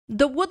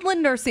The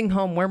Woodland nursing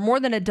home, where more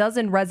than a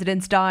dozen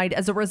residents died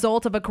as a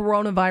result of a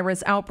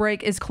coronavirus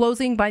outbreak, is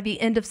closing by the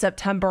end of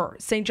September.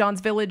 St.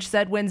 John's Village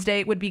said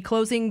Wednesday it would be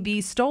closing the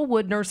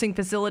Stolwood nursing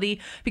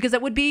facility because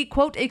it would be,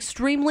 quote,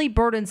 extremely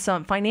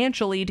burdensome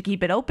financially to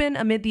keep it open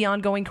amid the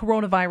ongoing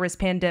coronavirus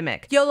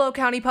pandemic. Yolo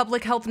County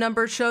public health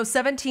numbers show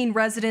 17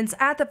 residents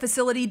at the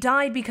facility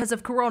died because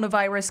of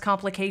coronavirus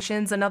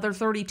complications. Another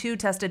 32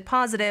 tested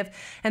positive,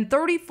 and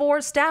 34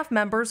 staff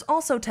members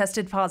also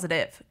tested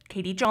positive.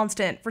 Katie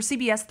Johnston for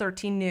CBS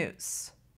 13 News.